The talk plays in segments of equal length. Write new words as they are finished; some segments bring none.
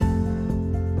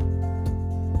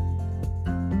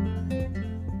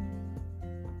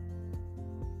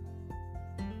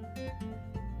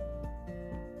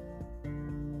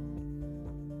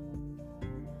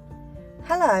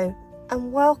Hello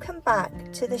and welcome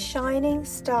back to the Shining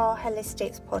Star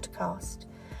Holistics podcast.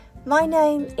 My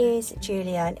name is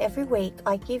Julia and every week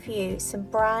I give you some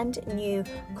brand new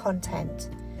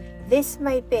content. This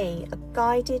may be a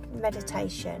guided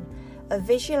meditation, a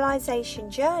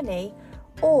visualization journey,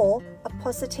 or a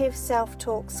positive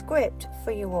self-talk script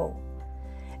for you all.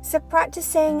 So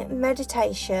practicing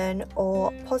meditation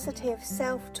or positive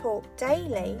self-talk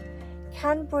daily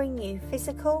can bring you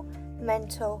physical,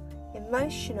 mental,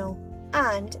 emotional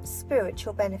and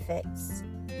spiritual benefits.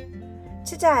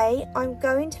 Today I'm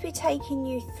going to be taking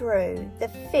you through the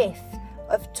 5th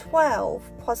of 12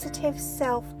 positive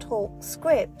self-talk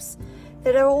scripts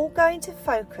that are all going to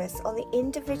focus on the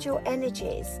individual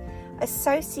energies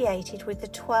associated with the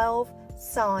 12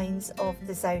 signs of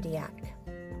the zodiac.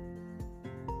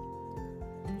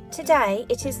 Today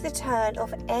it is the turn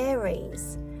of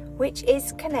Aries, which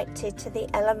is connected to the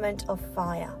element of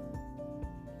fire.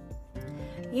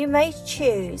 You may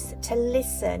choose to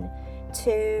listen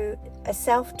to a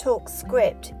self-talk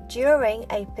script during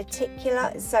a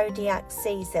particular zodiac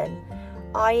season,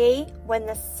 i.e. when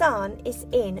the sun is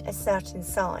in a certain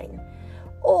sign,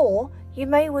 or you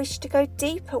may wish to go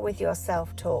deeper with your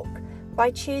self-talk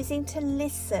by choosing to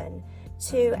listen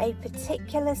to a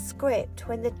particular script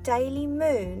when the daily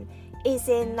moon is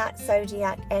in that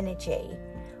zodiac energy,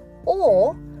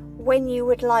 or when you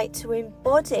would like to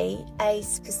embody a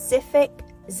specific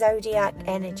zodiac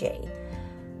energy.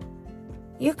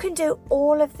 You can do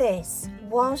all of this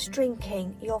whilst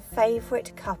drinking your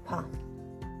favourite cuppa.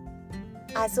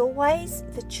 As always,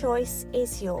 the choice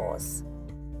is yours.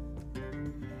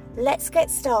 Let's get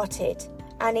started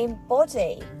and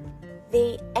embody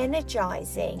the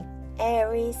energizing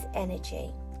Aries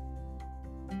energy.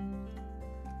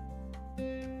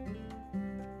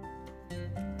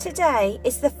 Today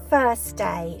is the first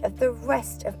day of the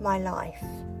rest of my life.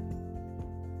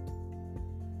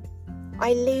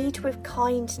 I lead with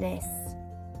kindness.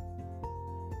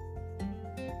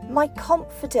 My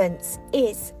confidence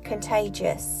is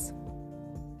contagious.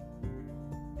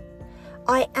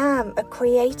 I am a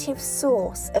creative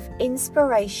source of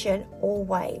inspiration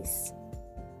always.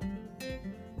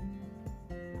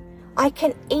 I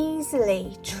can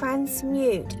easily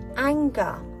transmute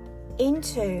anger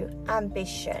into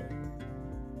ambition.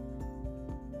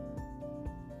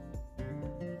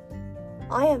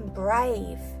 I am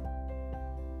brave.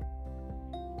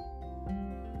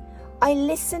 I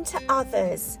listen to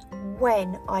others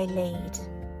when I lead.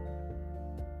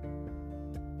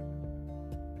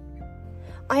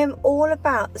 I am all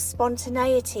about the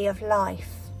spontaneity of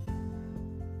life.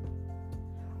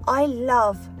 I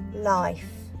love life.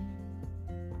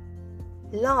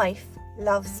 Life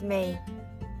loves me.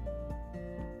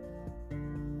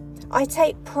 I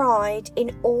take pride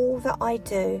in all that I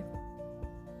do.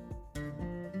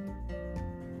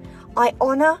 I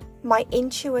honour my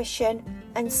intuition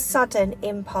and sudden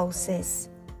impulses.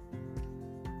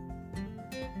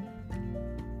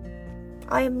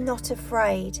 I am not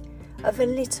afraid of a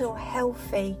little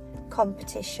healthy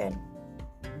competition.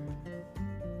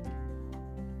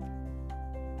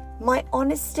 My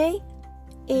honesty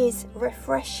is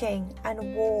refreshing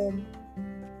and warm.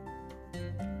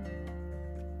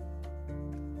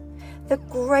 The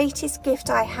greatest gift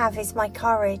I have is my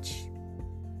courage.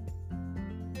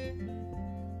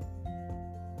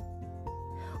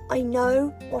 I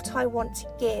know what I want to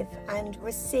give and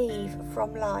receive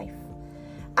from life,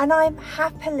 and I am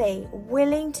happily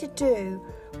willing to do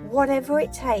whatever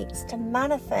it takes to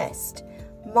manifest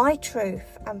my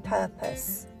truth and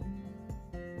purpose.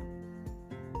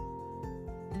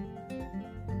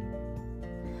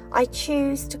 I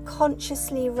choose to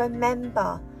consciously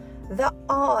remember that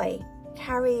I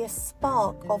carry a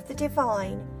spark of the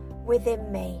divine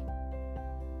within me.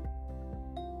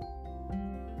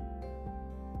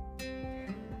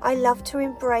 I love to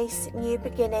embrace new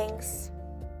beginnings.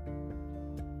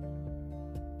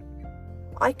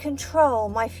 I control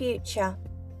my future.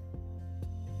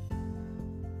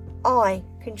 I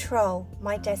control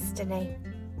my destiny.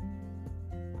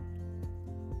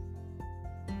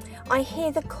 I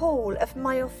hear the call of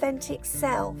my authentic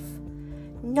self,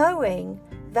 knowing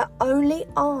that only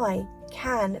I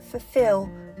can fulfill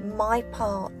my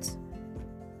part.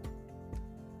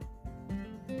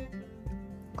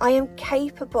 I am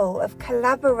capable of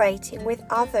collaborating with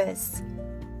others.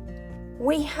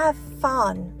 We have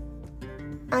fun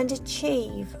and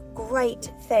achieve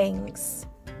great things.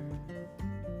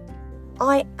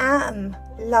 I am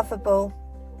lovable.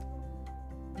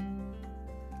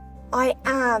 I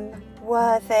am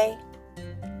worthy.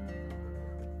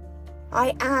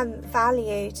 I am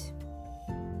valued.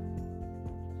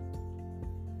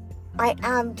 I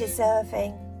am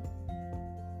deserving.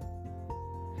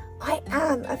 I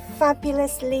am a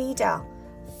fabulous leader,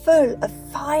 full of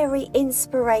fiery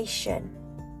inspiration.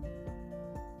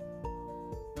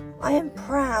 I am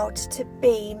proud to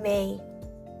be me.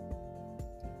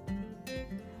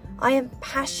 I am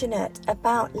passionate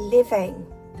about living.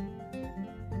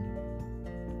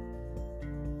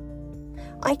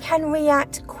 I can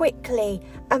react quickly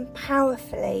and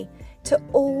powerfully to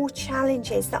all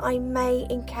challenges that I may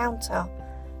encounter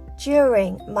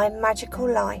during my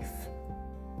magical life.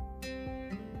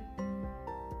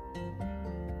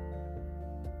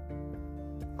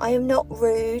 I am not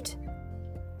rude.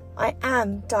 I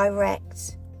am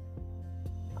direct.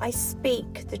 I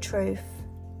speak the truth.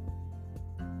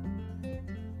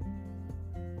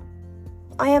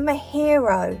 I am a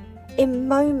hero in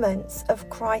moments of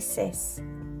crisis.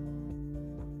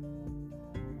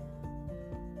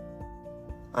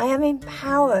 I am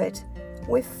empowered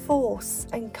with force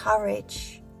and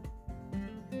courage.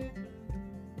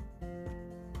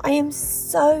 I am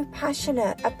so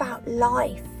passionate about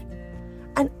life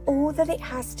and all that it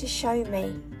has to show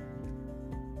me.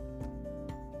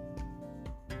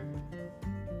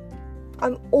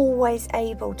 I'm always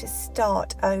able to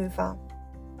start over.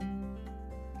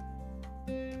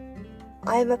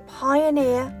 I am a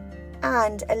pioneer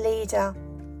and a leader.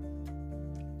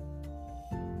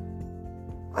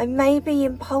 I may be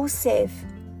impulsive,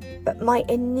 but my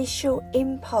initial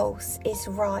impulse is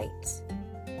right.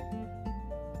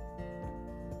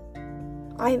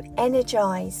 I am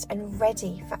energized and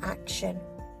ready for action.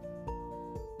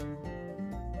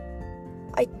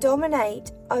 I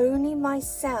dominate only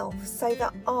myself so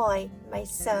that I may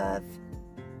serve.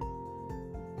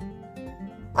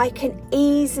 I can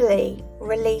easily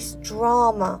release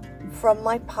drama from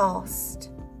my past.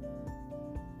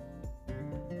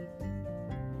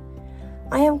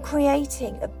 I am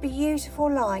creating a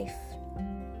beautiful life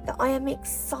that I am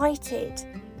excited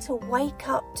to wake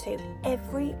up to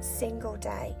every single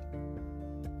day.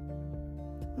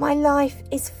 My life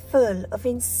is full of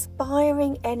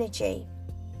inspiring energy.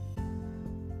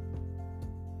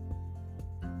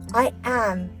 I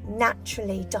am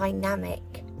naturally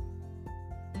dynamic.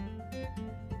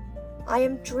 I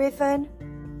am driven.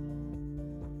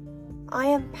 I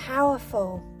am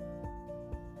powerful.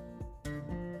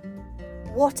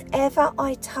 Whatever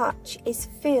I touch is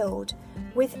filled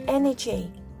with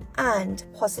energy and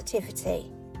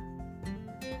positivity.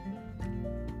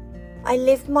 I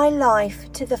live my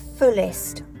life to the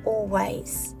fullest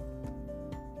always.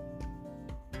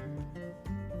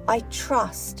 I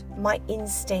trust my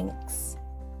instincts.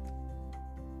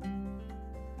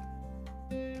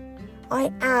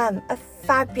 I am a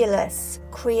fabulous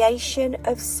creation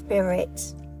of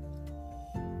spirit.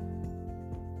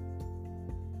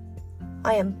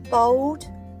 I am bold,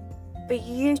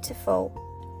 beautiful,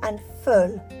 and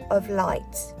full of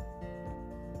light.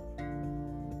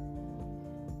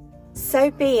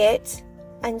 So be it,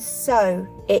 and so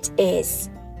it is.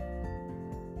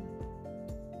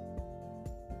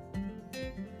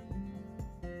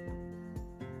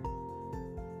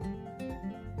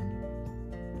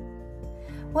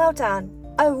 Well done.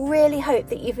 I really hope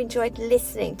that you've enjoyed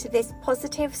listening to this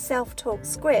positive self-talk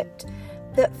script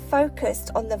that focused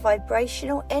on the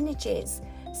vibrational energies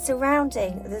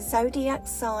surrounding the zodiac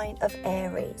sign of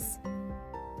Aries.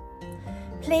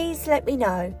 Please let me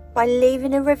know by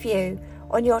leaving a review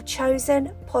on your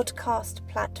chosen podcast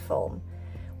platform,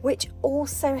 which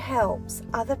also helps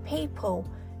other people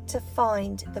to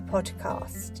find the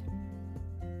podcast.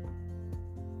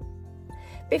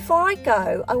 Before I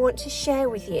go, I want to share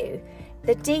with you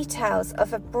the details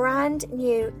of a brand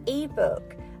new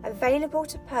ebook available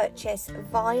to purchase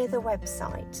via the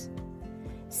website,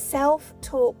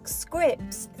 Self-Talk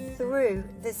Scripts Through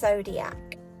the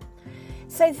Zodiac.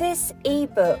 So this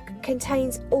ebook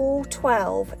contains all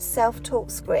 12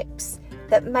 self-talk scripts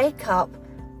that make up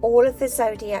all of the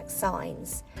zodiac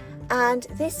signs, and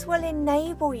this will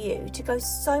enable you to go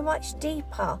so much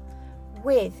deeper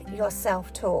with your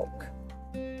self-talk.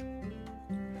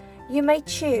 You may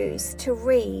choose to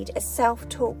read a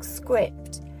self-talk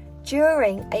script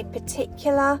during a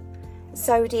particular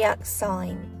zodiac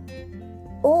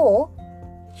sign, or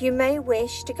you may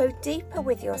wish to go deeper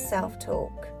with your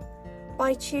self-talk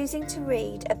by choosing to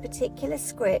read a particular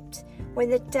script when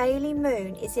the daily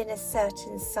moon is in a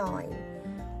certain sign.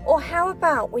 Or how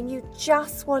about when you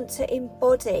just want to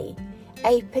embody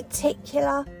a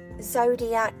particular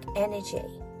zodiac energy?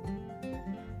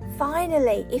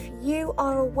 Finally, if you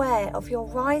are aware of your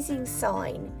rising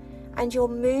sign and your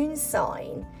moon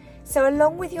sign, so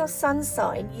along with your sun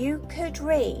sign, you could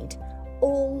read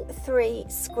all three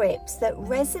scripts that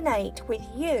resonate with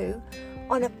you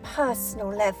on a personal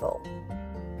level.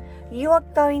 You are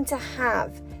going to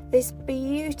have this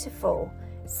beautiful,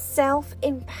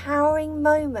 self-empowering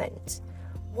moment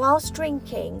whilst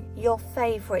drinking your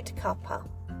favourite cuppa.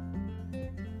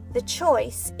 The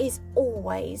choice is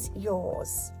always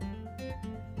yours.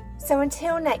 So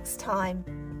until next time,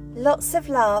 lots of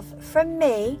love from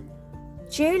me,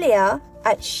 Julia,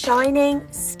 at Shining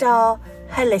Star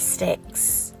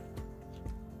Holistics.